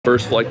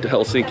First flight to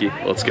Helsinki.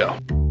 Let's go.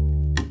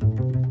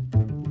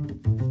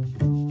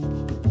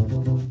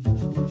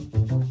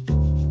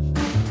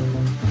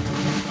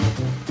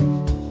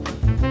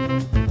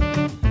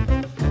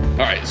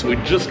 All right, so we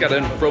just got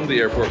in from the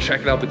airport,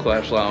 checking out the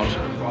Clash Lounge.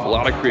 A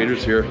lot of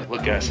creators here.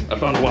 Look guys, I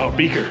found a wild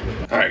beaker.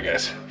 All right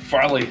guys,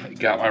 finally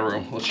got my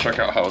room. Let's check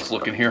out how it's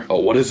looking here. Oh,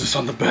 what is this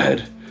on the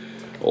bed?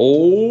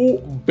 Oh,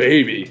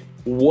 baby.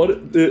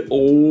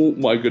 Oh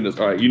my goodness.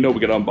 All right, you know we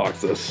gotta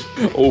unbox this.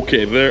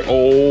 Okay, there,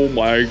 oh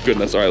my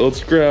goodness. All right,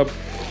 let's grab,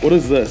 what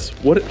is this?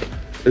 What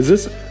is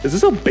this? Is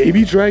this a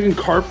baby dragon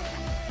carp?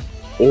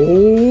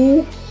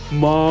 Oh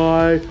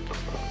my,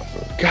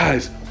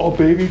 guys, a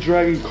baby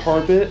dragon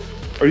carpet?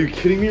 Are you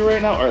kidding me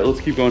right now? All right,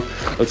 let's keep going.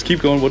 Let's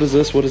keep going. What is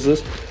this? What is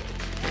this?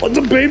 What's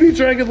a baby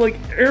dragon like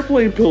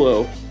airplane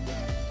pillow?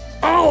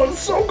 Oh, it's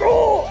so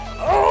cool.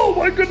 Oh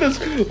my goodness.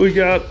 We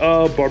got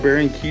a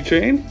barbarian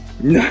keychain.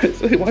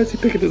 Nice. Why is he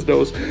picking his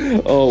nose?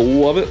 Oh,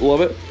 love it,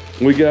 love it.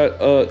 We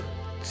got a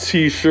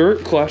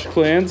t-shirt, Clash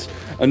Clans.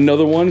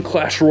 Another one,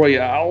 Clash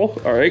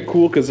Royale. All right,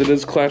 cool, because it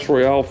is Clash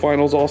Royale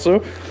finals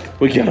also.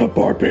 We got a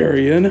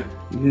barbarian.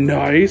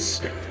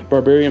 Nice.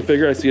 Barbarian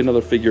figure. I see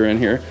another figure in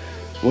here.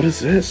 What is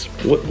this?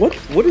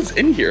 What is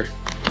in here?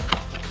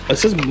 It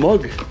says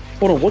mug.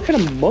 Hold on, what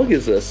kind of mug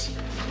is this?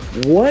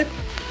 What?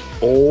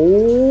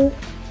 Oh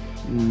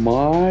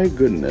my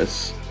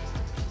goodness.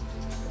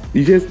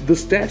 You guys, the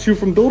statue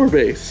from Builder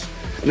Base.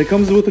 And it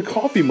comes with a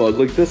coffee mug.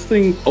 Like this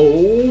thing,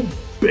 oh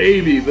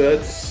baby,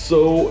 that's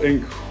so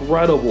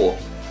incredible.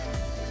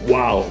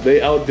 Wow,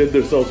 they outdid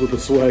themselves with the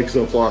swag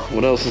so far.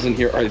 What else is in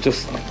here? All right,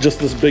 just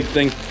this big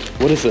thing.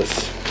 What is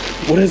this?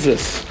 What is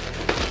this?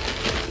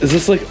 Is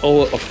this like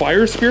a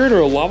fire spirit or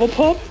a lava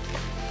pup?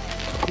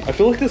 I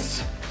feel like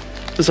this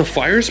is a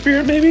fire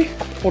spirit maybe?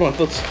 Hold on,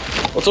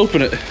 let's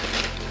open it.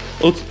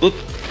 Let's open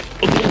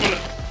it.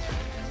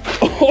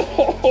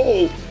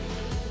 Oh,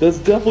 that's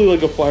definitely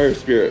like a fire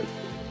spirit.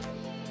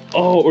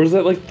 Oh, or is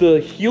that like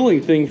the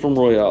healing thing from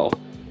Royale?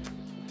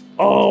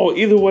 Oh,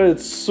 either way,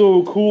 it's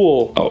so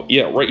cool. Oh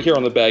yeah, right here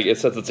on the bag, it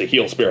says it's a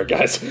heal spirit,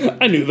 guys.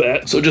 I knew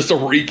that. So just a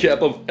recap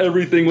of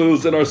everything that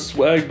was in our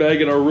swag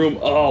bag in our room.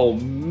 Oh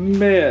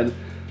man.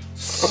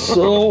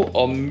 So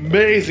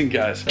amazing,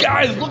 guys.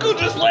 Guys, look who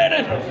just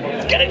landed.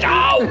 Let's get it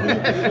go.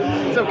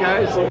 What's up,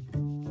 guys?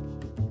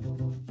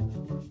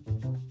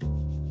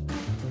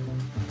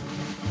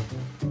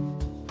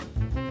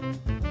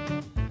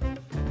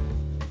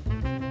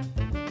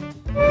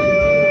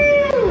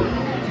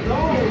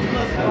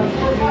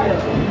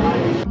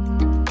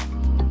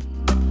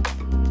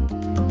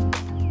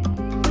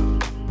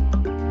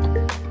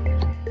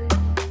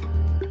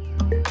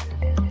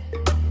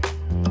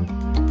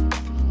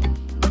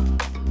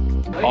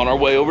 On our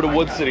way over to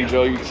Wood City,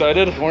 Joe. You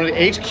excited? Going to the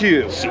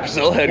HQ.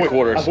 Supercell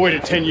Headquarters. I've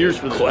waited 10 years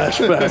for this. Clash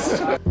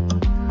Fest.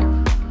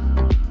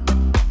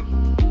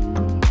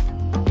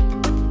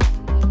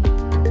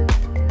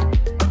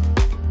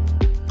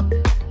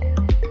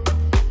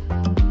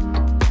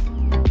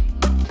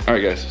 All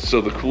right, guys.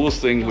 So the coolest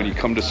thing when you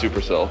come to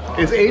Supercell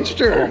is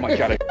H-Turn. Oh my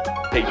God, I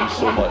hate you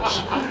so much.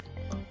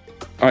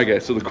 All right,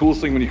 guys. So the coolest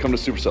thing when you come to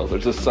Supercell,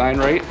 there's this sign,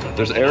 right?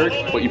 There's Eric,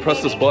 but you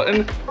press this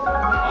button.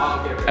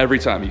 Every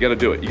time, you gotta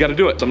do it. You gotta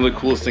do it. Some of the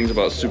coolest things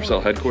about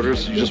Supercell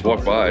Headquarters, you just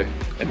walk by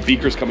and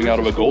Beaker's coming out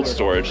of a gold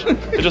storage.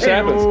 It just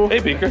happens. Hey,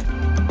 Beaker.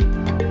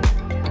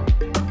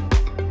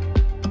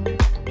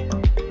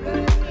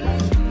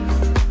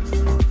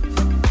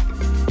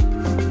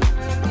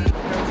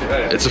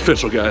 It's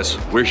official, guys.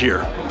 We're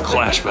here.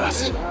 Clash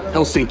Fest.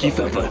 Helsinki,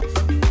 Finland.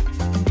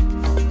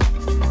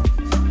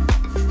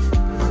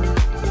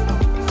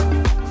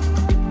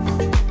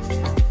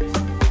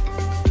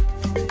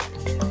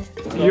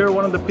 You're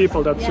one of the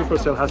people that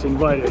Supercell has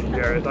invited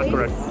here, is that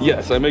correct?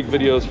 Yes, I make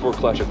videos for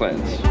Clash of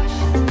Clans.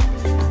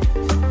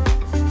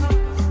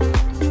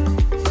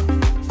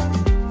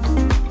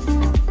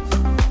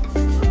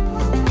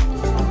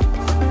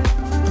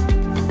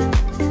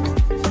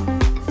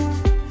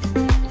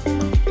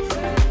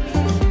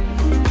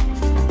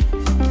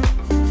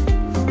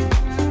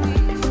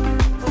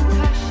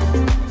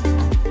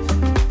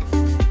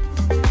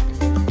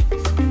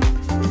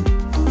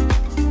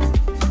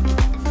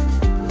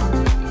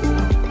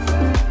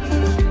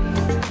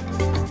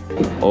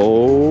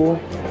 Oh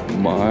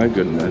my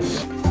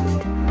goodness.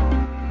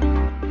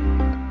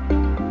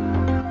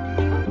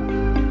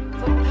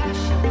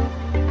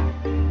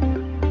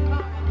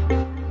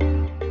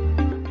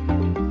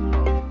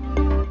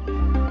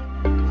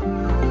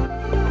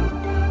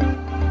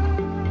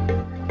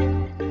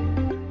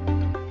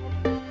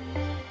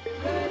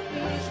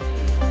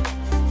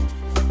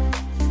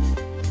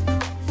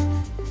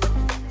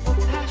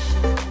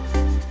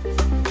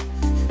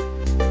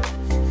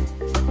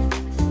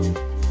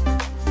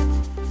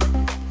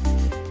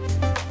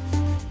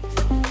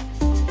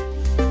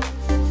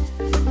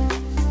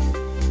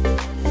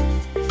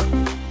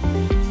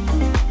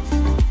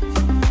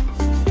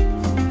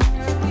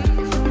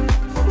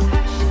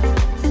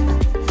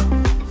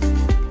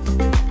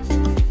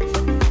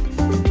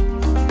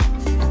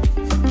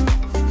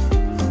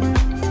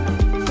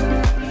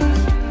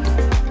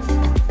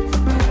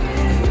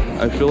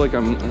 I feel like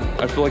I'm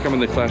in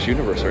the Clash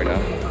universe right now.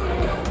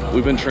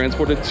 We've been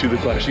transported to the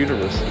Clash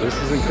universe. This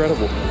is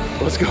incredible.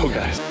 Let's go,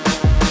 guys.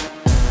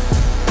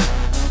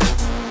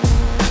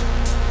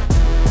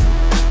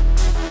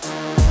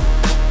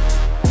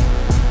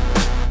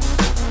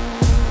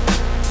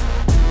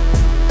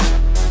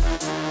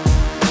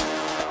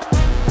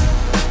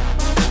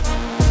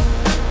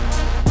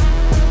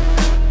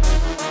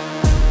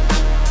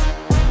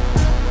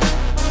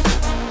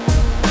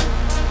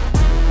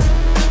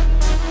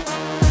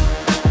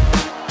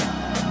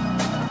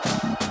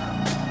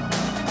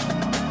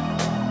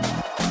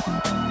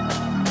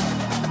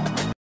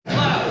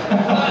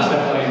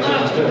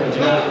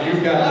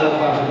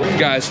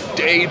 Guys,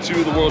 day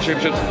 2 of the World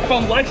Championships. I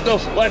found Lex. No,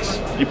 Lex,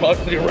 you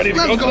ready to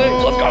go today?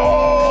 Let's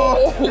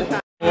go!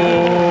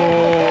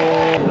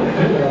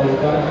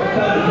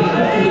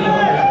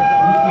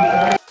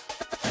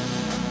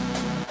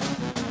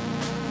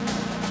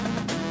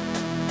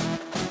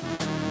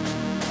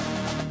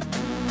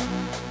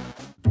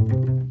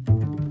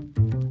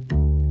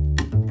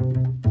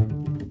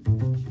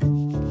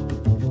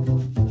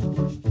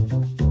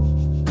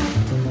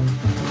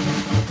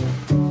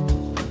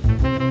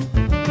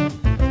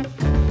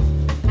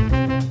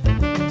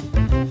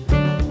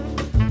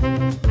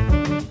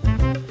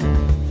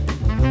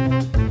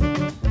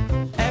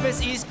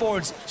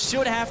 Esports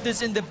should have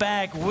this in the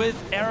bag with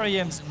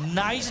Ariam's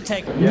nice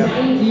attack.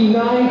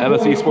 Yeah.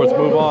 MS Esports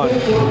move on.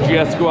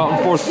 GS go out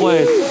in 4th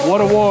place. What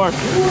a war.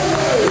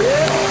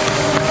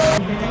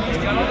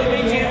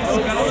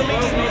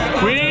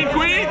 Queen,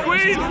 queen,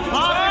 queen!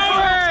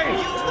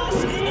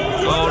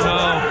 Oh no.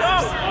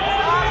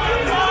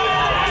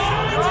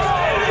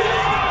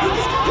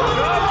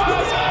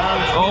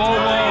 Oh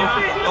no.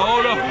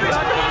 Oh no.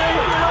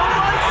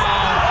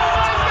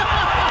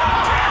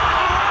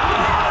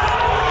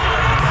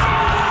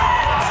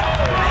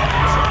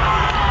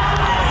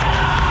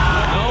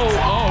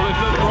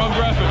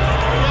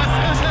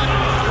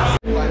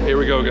 Here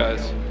we go,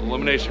 guys.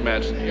 Elimination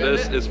match.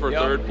 This is for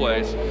 3rd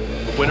place.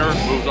 The winner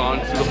moves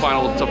on to the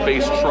final to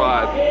face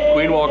Tribe.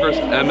 Queen Walkers,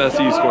 MS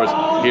Esports.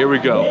 Here we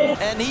go.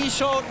 And he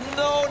showed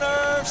no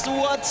nerves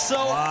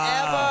whatsoever.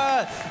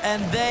 Wow.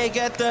 And they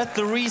get the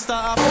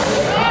 3-star.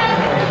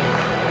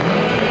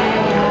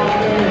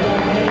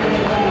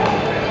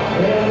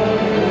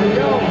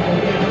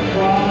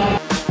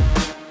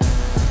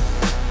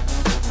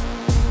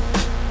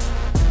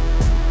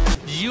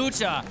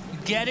 Utah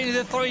getting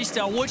the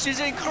 3-star, which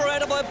is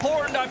incredibly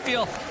important, I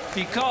feel,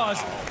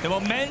 because the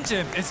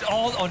momentum is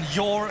all on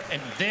your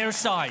and their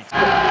side.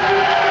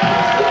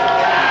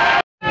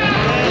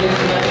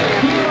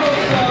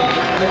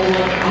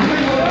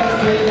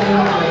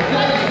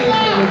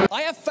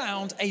 I have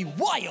found a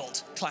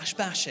wild Clash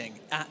bashing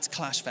at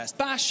Clash Fest.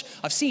 Bash,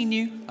 I've seen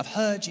you, I've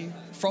heard you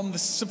from the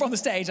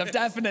stage. I've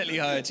definitely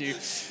heard you.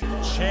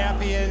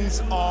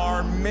 Champions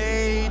are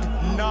made,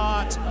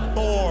 not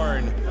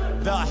born.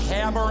 The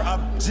hammer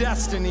of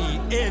destiny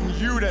in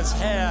Yuta's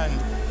hand,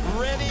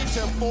 ready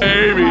to fall.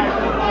 Baby.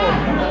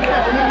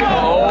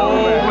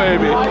 Oh,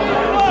 baby.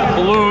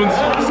 Balloons.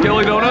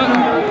 Skelly donut.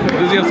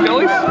 Does he have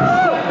skellies?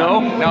 No?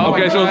 No.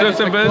 Okay, so is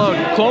this a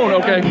clone?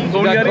 Okay.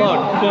 Clone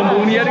Yetis? Clone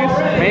Balloon Yetis?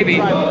 Maybe.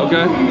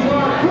 Okay.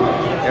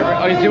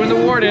 Oh, he's doing the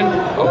Warden.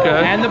 Okay.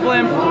 And the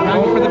Blimp.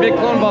 Going for the big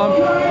clone bomb.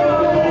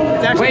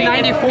 It's actually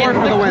 94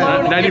 for the win.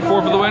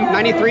 94 for the win?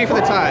 93 for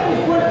the tie.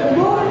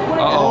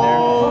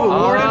 Uh-oh.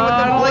 Warden with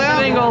the blimp.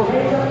 Single.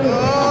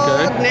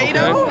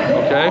 NATO.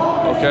 Okay.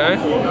 Okay.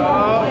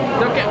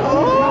 Okay.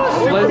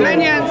 Super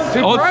minions.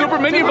 Oh, it's Super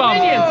Minion Bomb.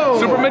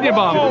 Super Minion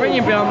Bomb. Super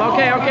Minion Bomb.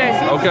 Okay, okay.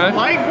 Okay.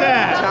 Like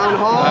that. Town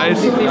Hall.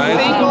 Nice. Nice.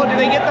 Single. Do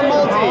they get the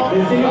multi?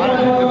 Do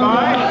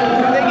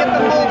they get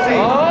the multi?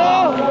 Oh.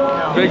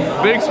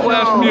 Big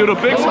splash from Yuta.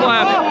 Big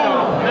splash.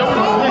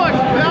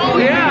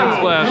 Yeah. Big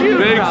splash.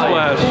 Big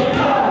splash.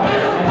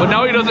 But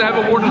now he doesn't have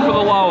a Warden for the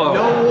Lalo.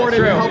 No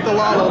Warden to help the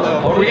Lalo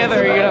though.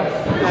 Together, you go.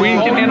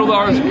 Queen can handle the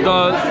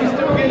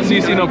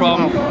CC, no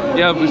problem.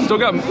 Yeah, we still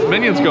got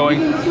minions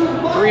going.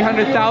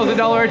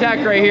 $300,000 attack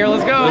right here.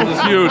 Let's go. This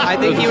is huge. I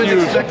think he was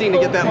expecting to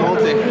get that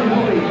multi.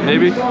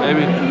 Maybe,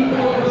 maybe.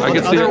 I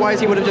can see Otherwise,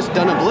 he would have just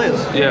done a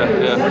blizz. Yeah,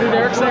 yeah. What did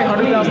Eric say?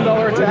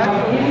 $100,000 attack?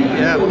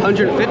 Yeah,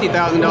 $150,000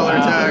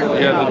 attack.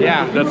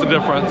 Yeah, that's the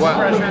difference. What?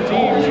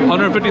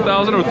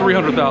 150,000 or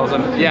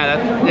 300,000?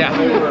 Yeah, yeah.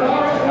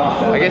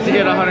 I guess you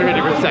get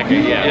 150 per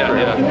second. Yeah. Yeah,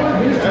 yeah.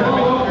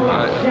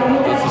 Alright,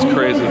 this is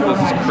crazy. This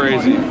is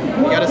crazy.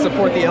 You gotta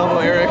support the elbow,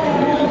 Eric.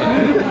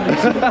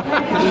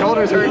 His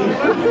shoulder's hurting.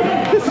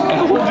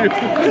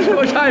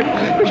 One time.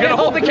 We gotta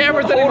hold the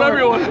cameras anymore. Hold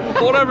everyone.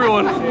 Hold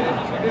everyone.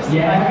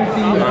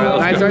 Alright,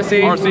 Nice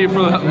RC. RC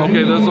for the.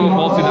 Okay, there's a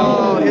multi now.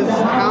 Oh, his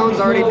hound's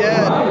already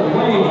dead.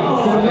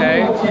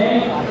 Okay.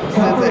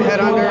 Sends a head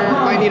under.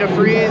 Might need a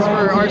freeze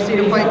for RC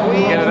to fight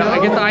Queen.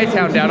 Get the Ice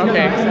Hound down.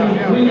 Okay.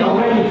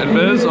 And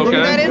Viz, okay. Look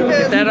at that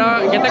invis.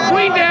 Get the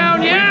Queen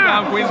down.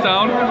 Yeah. Queen's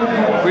down.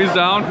 Queen's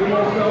down.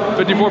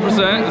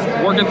 54%. It's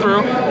working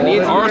through.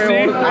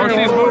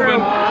 RC's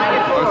moving.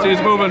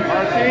 RC's moving.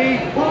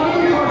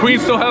 Queen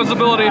still has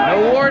ability.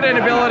 No warden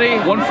ability.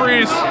 One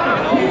freeze.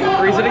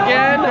 Freeze it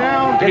again.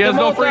 He has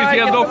no freeze. He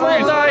has no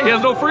freeze. He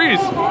has no freeze.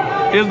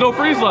 He has no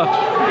freeze left.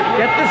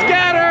 Get the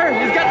scatter.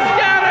 He's got the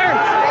scatter.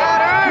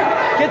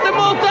 Get the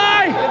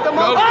multi. Get the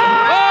multi. Oh!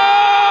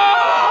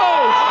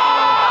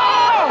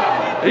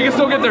 He can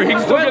still get there. He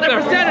can still get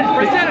there.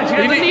 Percentage. He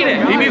doesn't need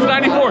it. He needs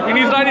 94. He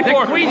needs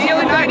 94. Queen's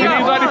healing back He up.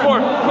 needs 94.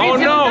 Oh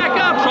no.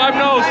 Tribe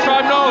knows.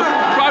 Tribe knows.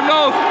 Tribe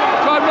knows.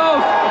 Tribe knows.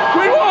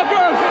 Queen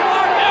Walkers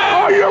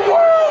are your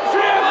world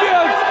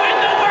champions.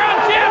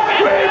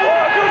 Queen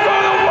Walkers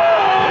are the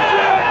world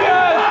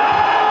champions.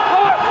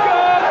 Let's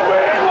go,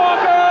 Queen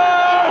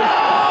Walkers.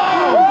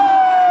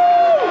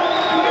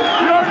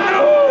 Your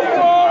new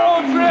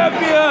world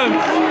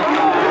champions.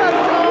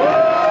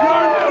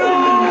 Your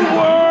new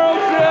world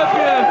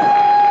champions.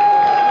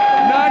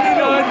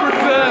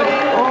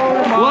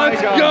 99%.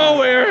 Let's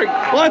go, Eric.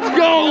 Let's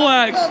go,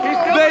 Lex.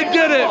 They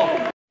did it.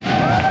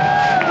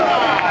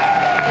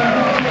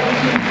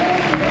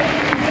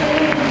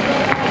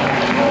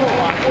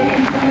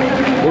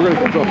 We're gonna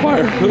catch on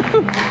fire.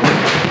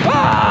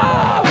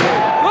 Oh!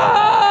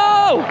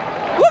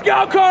 Oh! Look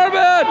out,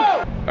 Carbon!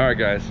 All right,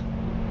 guys.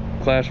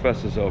 Clash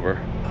Fest is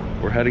over.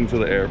 We're heading to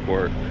the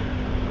airport.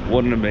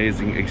 What an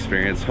amazing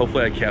experience.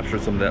 Hopefully I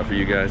captured some of that for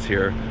you guys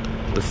here.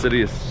 The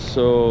city is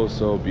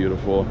so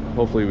beautiful.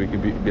 Hopefully we can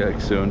be back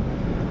soon.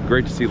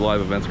 Great to see live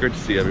events. Great to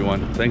see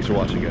everyone. Thanks for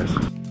watching, guys.